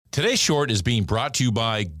Today's Short is being brought to you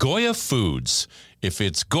by Goya Foods. If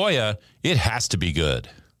it's Goya, it has to be good.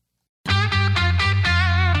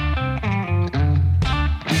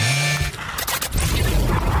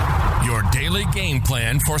 Your daily game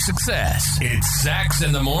plan for success. It's Sachs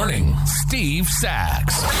in the Morning. Steve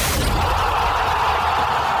Sachs.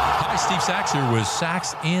 Hi, Steve Sachs here with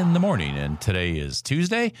Sachs in the Morning. And today is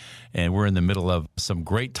Tuesday, and we're in the middle of some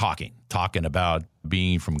great talking about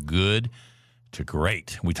being from good to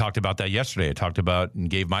great. We talked about that yesterday. I talked about and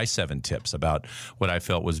gave my 7 tips about what I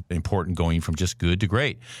felt was important going from just good to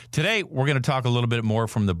great. Today, we're going to talk a little bit more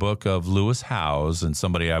from the book of Lewis Howes, and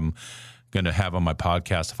somebody I'm going to have on my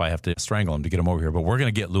podcast if I have to strangle him to get him over here. But we're going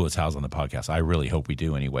to get Lewis Howes on the podcast. I really hope we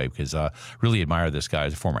do anyway, because I really admire this guy.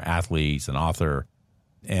 He's a former athlete, he's an author,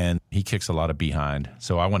 and he kicks a lot of behind.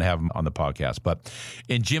 So I want to have him on the podcast. But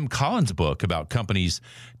in Jim Collins' book about companies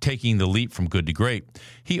taking the leap from good to great,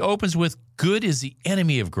 he opens with good is the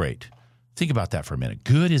enemy of great. Think about that for a minute.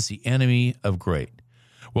 Good is the enemy of great.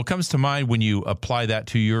 What comes to mind when you apply that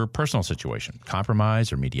to your personal situation?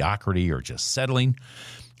 Compromise or mediocrity or just settling?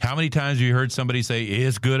 How many times have you heard somebody say,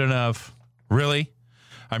 it's good enough? Really?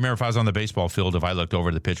 I remember if I was on the baseball field, if I looked over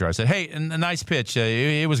to the pitcher, I said, hey, a nice pitch.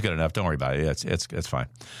 It was good enough. Don't worry about it. It's fine.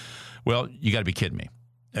 Well, you got to be kidding me.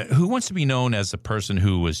 Who wants to be known as the person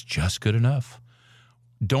who was just good enough?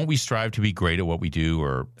 Don't we strive to be great at what we do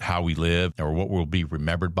or how we live or what we'll be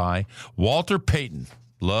remembered by? Walter Payton,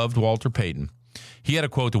 loved Walter Payton. He had a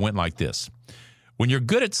quote that went like this: when you're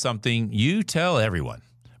good at something, you tell everyone.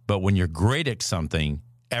 But when you're great at something,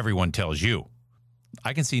 everyone tells you.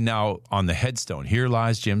 I can see now on the headstone, here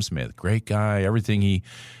lies Jim Smith. Great guy. Everything he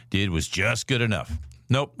did was just good enough.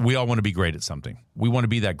 Nope. We all want to be great at something. We want to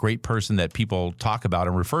be that great person that people talk about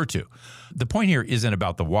and refer to. The point here isn't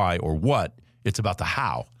about the why or what. It's about the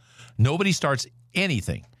how. Nobody starts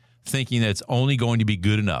anything thinking that it's only going to be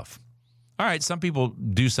good enough. All right, some people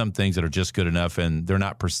do some things that are just good enough and they're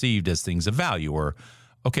not perceived as things of value. Or,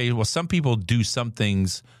 okay, well, some people do some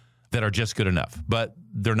things that are just good enough, but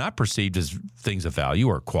they're not perceived as things of value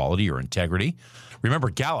or quality or integrity. Remember,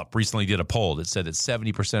 Gallup recently did a poll that said that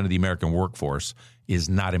 70% of the American workforce is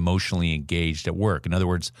not emotionally engaged at work. In other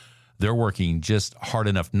words, they're working just hard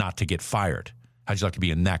enough not to get fired. How'd you like to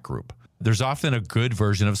be in that group? There's often a good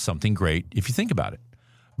version of something great if you think about it,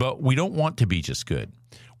 but we don't want to be just good.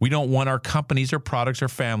 We don't want our companies or products or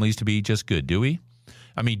families to be just good, do we?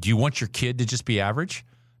 I mean, do you want your kid to just be average?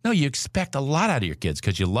 No, you expect a lot out of your kids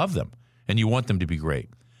because you love them and you want them to be great.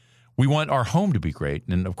 We want our home to be great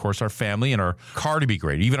and, of course, our family and our car to be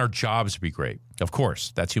great, even our jobs to be great. Of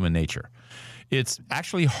course, that's human nature. It's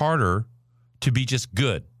actually harder to be just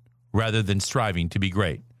good rather than striving to be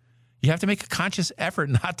great. You have to make a conscious effort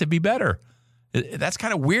not to be better. That's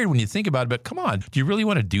kind of weird when you think about it, but come on, do you really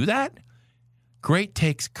want to do that? Great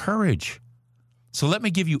takes courage. So let me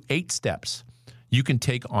give you 8 steps you can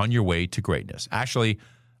take on your way to greatness. Actually,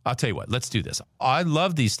 I'll tell you what, let's do this. I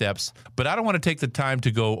love these steps, but I don't want to take the time to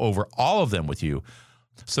go over all of them with you.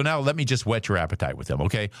 So now let me just whet your appetite with them,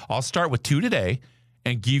 okay? I'll start with 2 today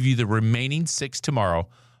and give you the remaining 6 tomorrow.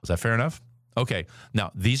 Is that fair enough? Okay.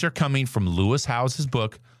 Now, these are coming from Lewis Howes'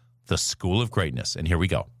 book, The School of Greatness. And here we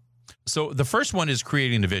go. So the first one is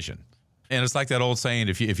creating a vision. And it's like that old saying,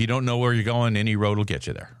 if you don't know where you're going, any road will get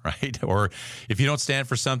you there, right? Or if you don't stand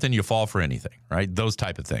for something, you fall for anything, right? Those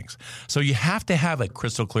type of things. So you have to have a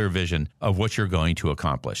crystal clear vision of what you're going to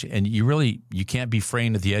accomplish. And you can't be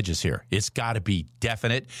fraying at the edges here. It's got to be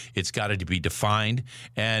definite. It's got to be defined.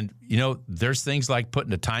 And, there's things like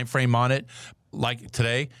putting a time frame on it. Like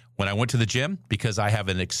today, when I went to the gym, because I have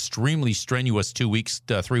an extremely strenuous 3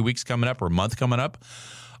 weeks coming up or a month coming up,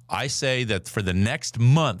 I say that for the next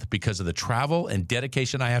month, because of the travel and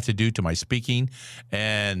dedication I have to do to my speaking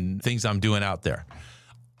and things I'm doing out there,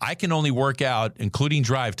 I can only work out, including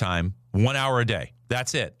drive time, 1 hour a day.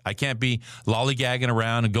 That's it. I can't be lollygagging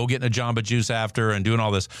around and go getting a Jamba Juice after and doing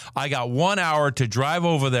all this. I got 1 hour to drive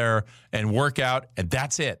over there and work out, and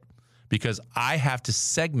that's it, because I have to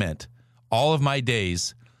segment all of my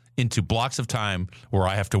days into blocks of time where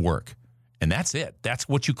I have to work. And that's it. That's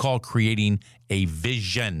what you call creating a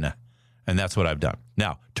vision. And that's what I've done.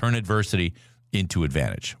 Now, turn adversity into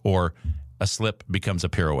advantage, or a slip becomes a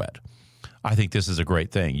pirouette. I think this is a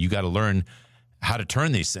great thing. You got to learn how to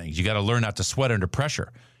turn these things. You got to learn not to sweat under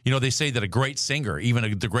pressure. They say that a great singer,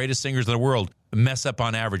 even the greatest singers in the world, mess up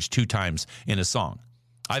on average 2 times in a song.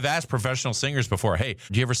 I've asked professional singers before, hey,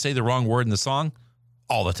 do you ever say the wrong word in the song?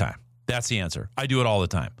 All the time. That's the answer. I do it all the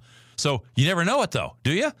time. So you never know it, though,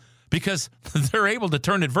 do you? Because they're able to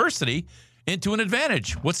turn adversity into an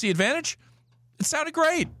advantage. What's the advantage? It sounded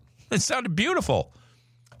great. It sounded beautiful.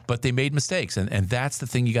 but they made mistakes. And that's the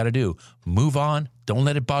thing you got to do. Move on. Don't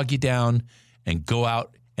let it bog you down, and go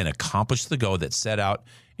out and accomplish the goal that's set out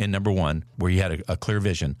in number one, where you had a clear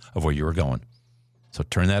vision of where you were going. So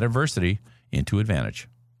turn that adversity into advantage.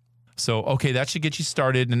 So, okay, that should get you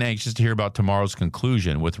started and anxious to hear about tomorrow's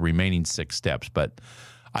conclusion with the remaining 6 steps. But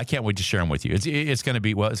I can't wait to share them with you. It's going to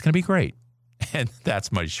be, well, it's going to be great. And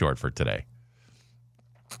that's my short for today.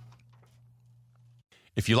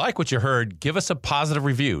 If you like what you heard, give us a positive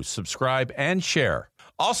review, subscribe, and share.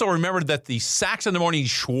 Also, remember that the Sax in the Morning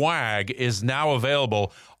swag is now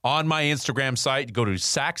available on my Instagram site. Go to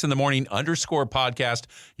saxinthemorning_podcast.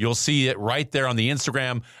 You'll see it right there on the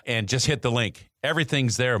Instagram, and just hit the link.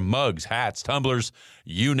 Everything's there. Mugs, hats, tumblers,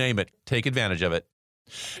 you name it. Take advantage of it.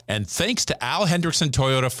 And thanks to Al Hendrickson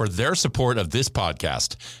Toyota for their support of this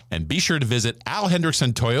podcast. And be sure to visit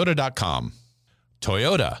alhendricksontoyota.com.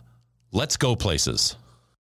 Toyota, let's go places.